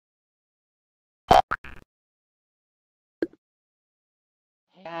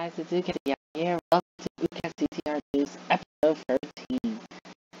guys, it's OoocatsTTR here. Welcome to OoocatsTTR News episode 13.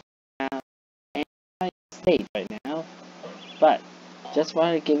 Now, I'm in the state right now, but just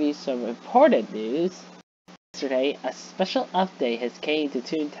wanted to give you some important news. Yesterday, a special update has came to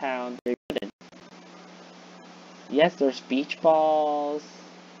Toontown Revisited. Yes, there's beach balls.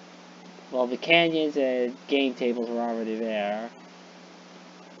 Well, the canyons and game tables were already there,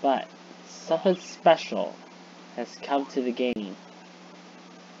 but something special has come to the game.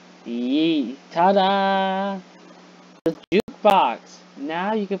 Yee! Ta-da! The jukebox!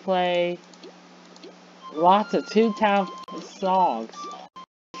 Now you can play lots of Toontown songs.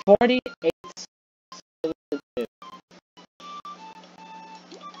 48 songs.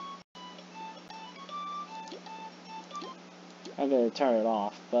 I'm gonna turn it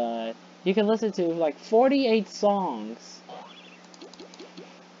off, but you can listen to like 48 songs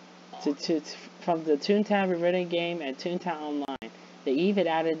from the Toontown Rewritten game and Toontown Online. They even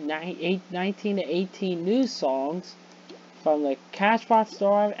added 19 to 18 new songs from the Cashbot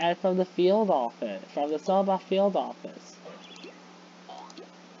Storm and from the field office, from the Cellbot field office.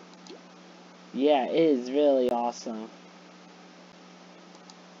 Yeah, it is really awesome.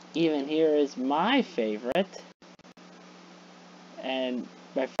 Even here is my favorite, and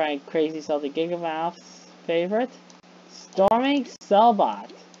my friend Crazy Salty Gigamouth's favorite, Storming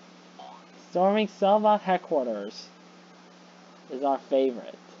Cellbot. Storming Cellbot Headquarters is our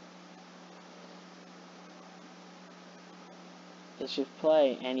favorite. It should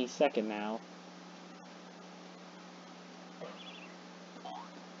play any second now.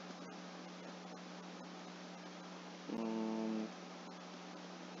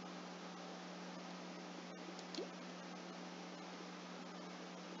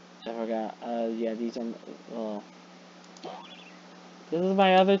 I forgot. Yeah, these are. Well, this is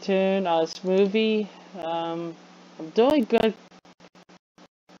my other tune, Smoothie. I'm doing good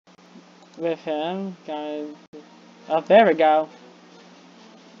with him. Oh, there we go.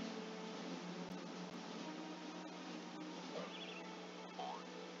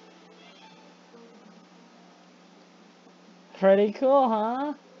 Pretty cool,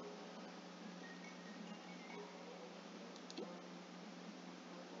 huh?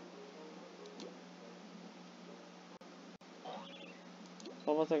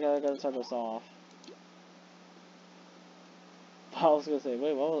 Almost like I gotta turn this off. I was gonna say,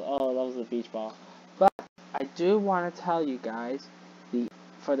 wait, what was? Oh, that was the beach ball. But I do want to tell you guys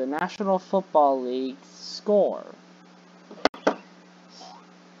for the National Football League score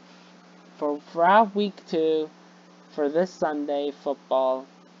for our week 2 for this Sunday football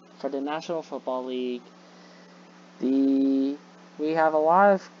for the National Football League. We have a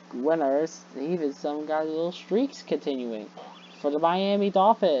lot of winners, even some got little streaks continuing for the Miami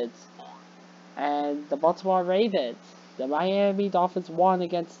Dolphins and the Baltimore Ravens. The Miami Dolphins won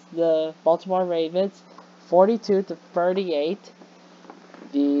against the Baltimore Ravens 42-38.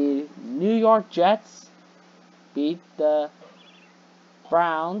 The New York Jets beat the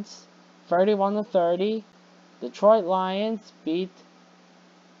Browns 31-30. Detroit Lions beat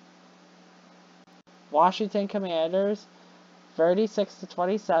Washington Commanders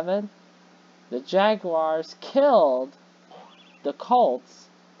 36-27. The Jaguars killed the Colts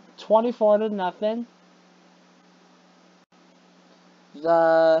 24-0.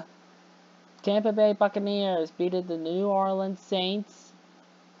 The Tampa Bay Buccaneers beat the New Orleans Saints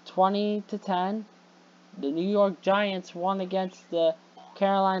 20-10. The New York Giants won against the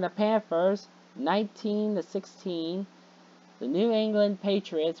Carolina Panthers 19-16. The New England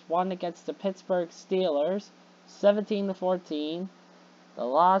Patriots won against the Pittsburgh Steelers 17-14. The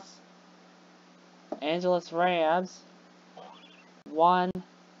Los Angeles Rams won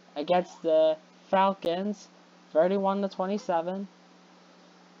against the Falcons 31-27.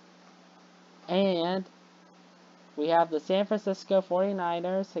 And we have the San Francisco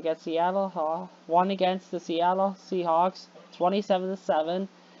 49ers against won against the Seattle Seahawks 27-7.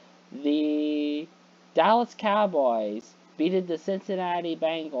 The Dallas Cowboys beat the Cincinnati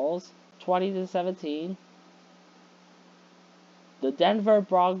Bengals 20-17. The Denver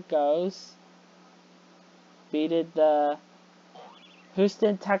Broncos beat the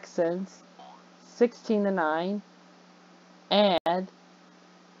Houston Texans 16-9. And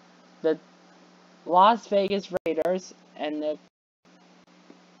the Las Vegas Raiders and the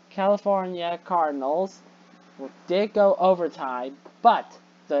California Cardinals did go overtime, but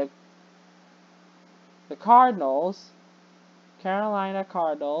the Carolina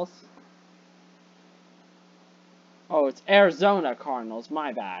Cardinals, oh, it's Arizona Cardinals,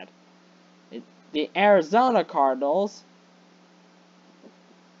 my bad. The Arizona Cardinals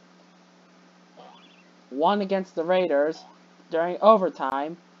won against the Raiders during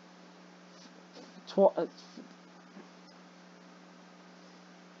overtime. But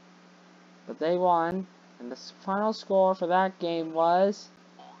they won, and the final score for that game was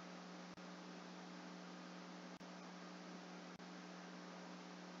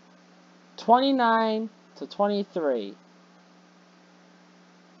 29-23.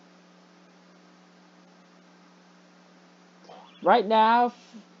 Right now,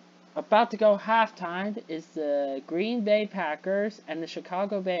 about to go halftime is the Green Bay Packers and the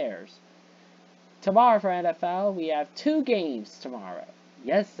Chicago Bears. Tomorrow for NFL, we have 2 games tomorrow.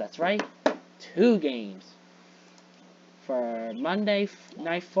 Yes, that's right, 2 games. For Monday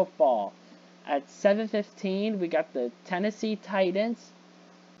Night Football, at 7:15, we got the Tennessee Titans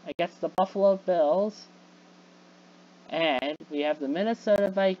against the Buffalo Bills. And we have the Minnesota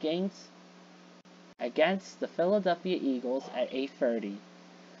Vikings against the Philadelphia Eagles at 8:30.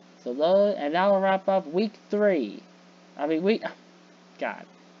 So those, and that will wrap up week 2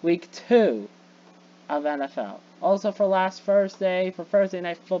 of NFL. Also for Thursday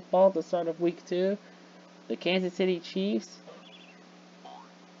Night Football, the start of week 2, the Kansas City Chiefs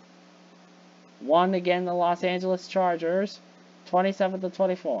won again the Los Angeles Chargers,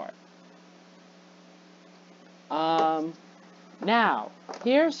 27-24. Now,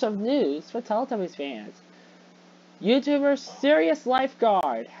 here's some news for Teletubbies fans. YouTuber Serious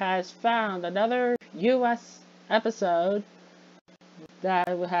Lifeguard has found another US episode that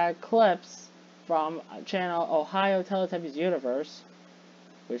had clips from channel Ohio Teletubbies Universe,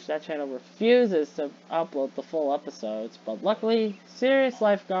 which that channel refuses to upload the full episodes, but luckily Serious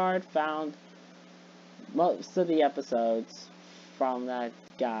Lifeguard found most of the episodes from that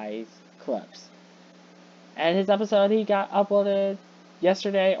guy's clips. And his episode he got uploaded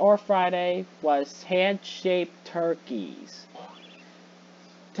yesterday or Friday was hand-shaped turkeys.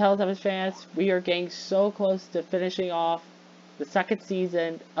 Teletubbies fans, we are getting so close to finishing off the 2nd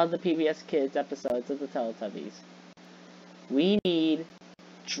season of the PBS Kids episodes of the Teletubbies. We need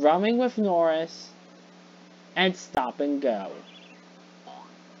Drumming with Norris and Stop and Go.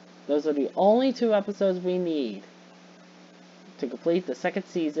 Those are the only 2 episodes we need to complete the 2nd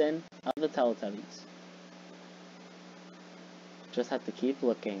season of the Teletubbies. Just have to keep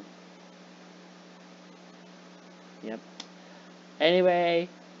looking. Yep. Anyway,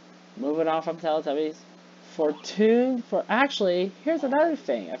 moving on from Teletubbies. Actually, here's another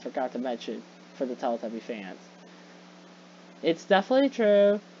thing I forgot to mention for the Teletubby fans. It's definitely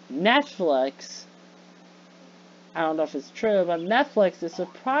true. Netflix, I don't know if it's true, but Netflix is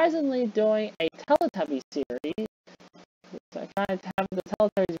surprisingly doing a Teletubby series. So I kind of have the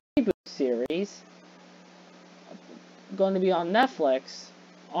Teletubbies reboot series going to be on Netflix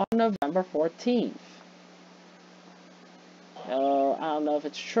on November 14th. I don't know if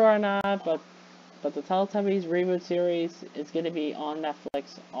it's true or not, but the Teletubbies reboot series is going to be on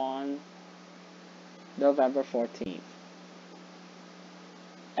Netflix on November 14th.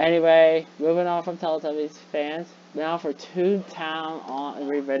 Anyway, moving on from Teletubbies fans, now for Toontown on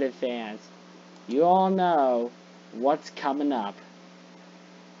Revisited fans. You all know what's coming up.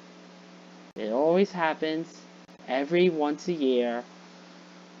 It always happens every once a year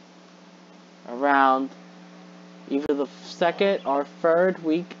around either the 2nd or 3rd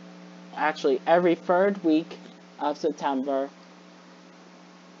week, actually every 3rd week of September.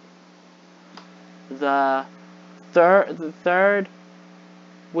 The third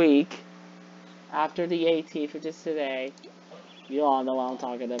week after the 18th, which is today. You all know what I'm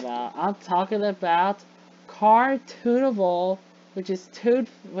talking about. I'm talking about Cartoonival, which is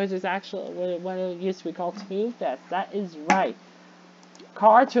actually when it used to be called Toon Fest. That is right.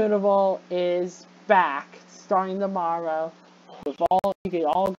 Cartoonival is back starting tomorrow. You can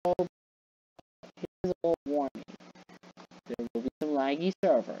all go. Here's a little warning. There will be some laggy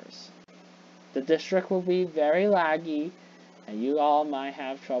servers. The district will be very laggy, and you all might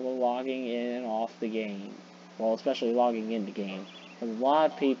have trouble logging in and off the game. Well, especially logging in the game. But a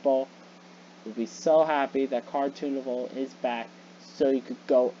lot of people will be so happy that Cartoonival is back. So you could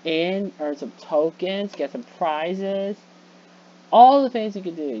go in, earn some tokens, get some prizes. All the things you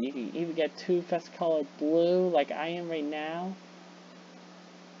can do. You can even get Toon Fest color blue like I am right now.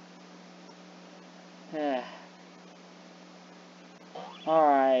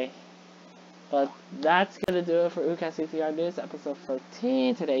 Alright. But that's going to do it for OoocatsTTR News, episode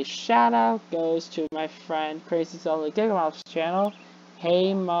 13. Today's shout out goes to my friend Crazy Solo Gigamob's channel,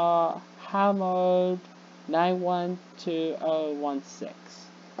 Hamod912016.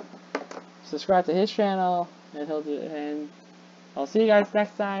 Subscribe to his channel, and I'll see you guys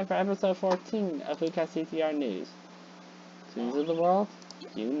next time for episode 14 of OoocatsTTR News. Students of the world,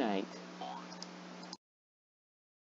 unite.